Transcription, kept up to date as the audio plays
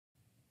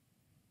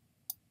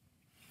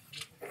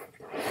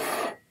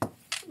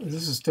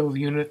This is still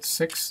Unit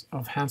 6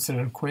 of Hansen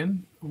and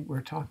Quinn.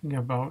 We're talking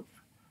about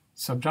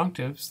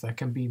subjunctives that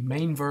can be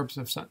main verbs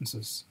of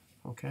sentences,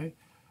 okay?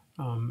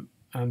 And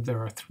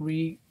there are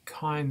three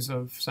kinds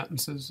of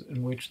sentences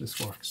in which this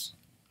works.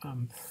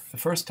 The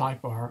first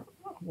type are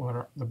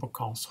what the book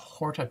calls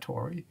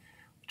hortatory,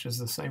 which is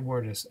the same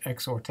word as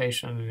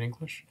exhortation in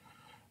English.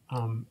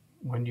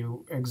 When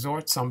you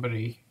exhort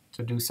somebody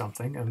to do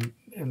something, and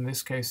in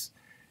this case,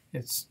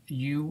 it's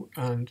you,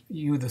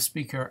 the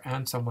speaker,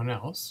 and someone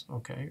else,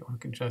 okay? Or it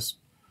can just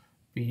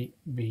be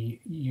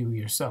you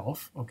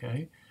yourself,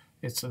 okay?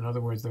 It's, in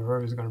other words, the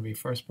verb is going to be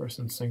first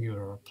person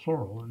singular or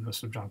plural in the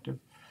subjunctive.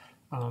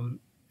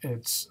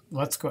 It's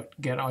let's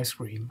get ice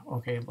cream,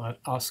 okay? Let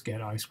us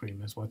get ice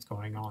cream is what's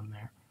going on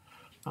there.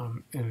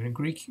 And in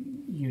Greek,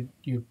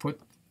 you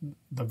put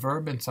the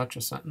verb in such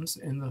a sentence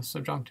in the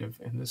subjunctive.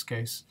 In this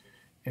case,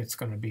 it's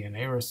going to be an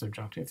aorist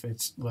subjunctive.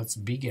 It's let's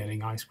be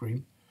getting ice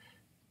cream,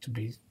 to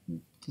be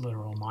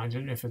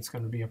literal-minded, if it's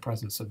going to be a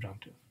present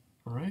subjunctive,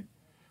 all right?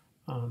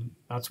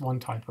 That's one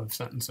type of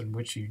sentence in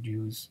which you'd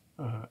use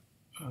a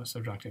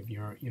subjunctive.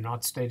 You're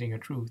not stating a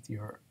truth,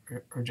 you're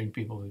urging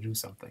people to do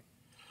something.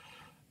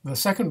 The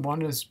second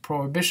one is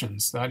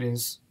prohibitions, that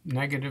is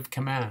negative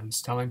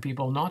commands, telling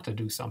people not to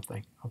do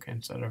something, okay,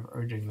 instead of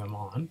urging them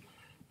on.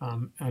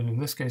 And in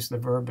this case, the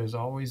verb is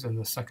always in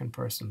the second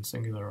person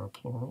singular or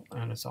plural,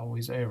 and it's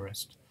always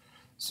aorist.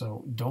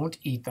 So don't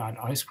eat that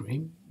ice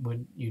cream.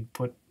 You'd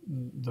put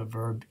the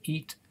verb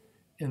eat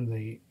in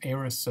the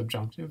aorist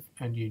subjunctive,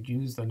 and you'd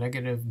use the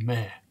negative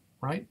me,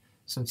 right?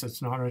 Since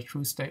it's not a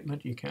true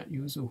statement, you can't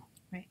use u.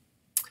 Right.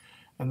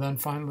 And then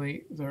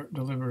finally, the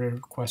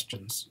deliberative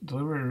questions.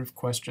 Deliberative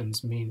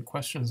questions mean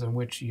questions in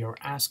which you're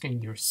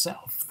asking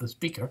yourself, the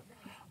speaker,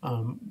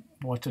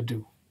 what to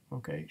do.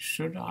 Okay,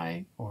 should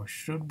I or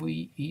should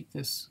we eat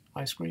this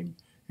ice cream?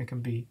 It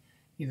can be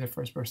either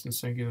first person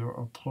singular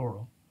or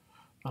plural.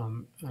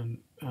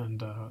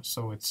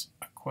 So it's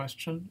a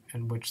question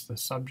in which the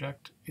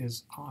subject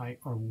is I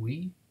or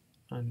we,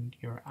 and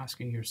you're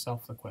asking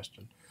yourself the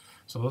question.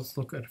 So let's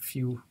look at a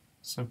few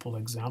simple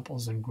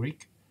examples in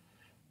Greek.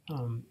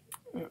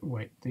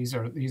 These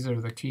are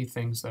the key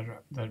things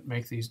that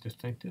make these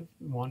distinctive.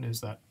 One is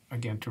that,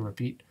 again, to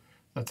repeat,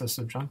 that the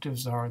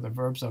subjunctives are the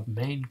verbs of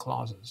main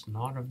clauses,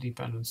 not of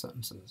dependent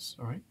sentences,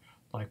 all right?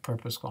 Like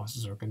purpose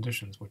clauses or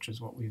conditions, which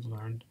is what we've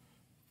learned,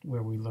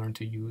 where we learned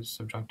to use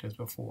subjunctives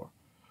before.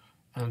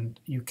 And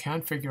you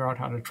can't figure out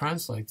how to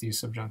translate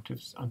these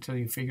subjunctives until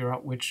you figure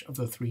out which of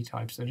the three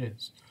types it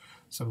is.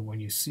 So when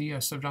you see a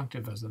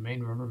subjunctive as the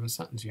main verb of a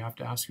sentence, you have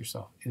to ask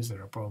yourself, is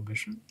it a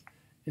prohibition?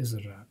 Is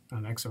it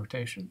an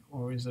exhortation?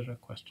 Or is it a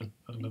question,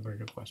 a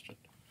deliberative question?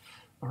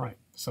 All right,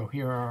 so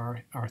here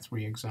are our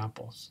three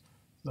examples.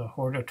 The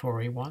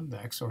hortatory one, the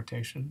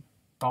exhortation,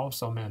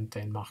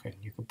 pausamenten machen.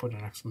 You could put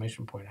an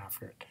exclamation point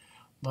after it.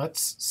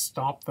 Let's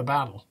stop the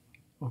battle,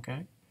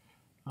 okay?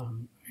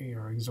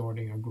 You're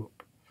exhorting a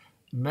group.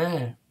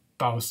 Me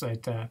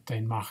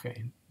pausamenten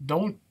machen.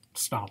 Don't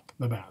stop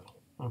the battle,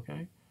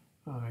 okay?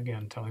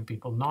 Again, telling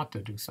people not to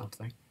do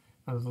something.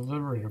 And the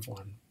deliberative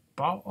one,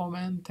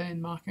 pausamenten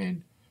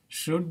machen.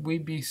 Should we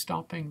be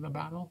stopping the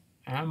battle?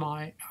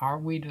 Are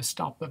we to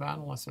stop the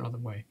battle? That's another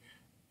way,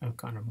 a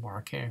kind of more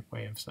archaic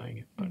way of saying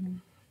it, but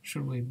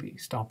should we be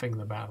stopping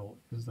the battle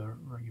is the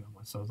regular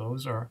one. So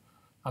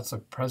that's a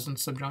present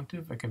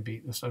subjunctive. It can be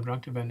the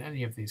subjunctive, and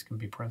any of these can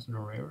be present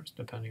or aorist,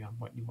 depending on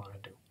what you want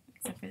to do.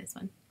 Except for this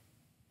one.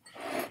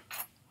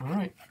 All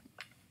right.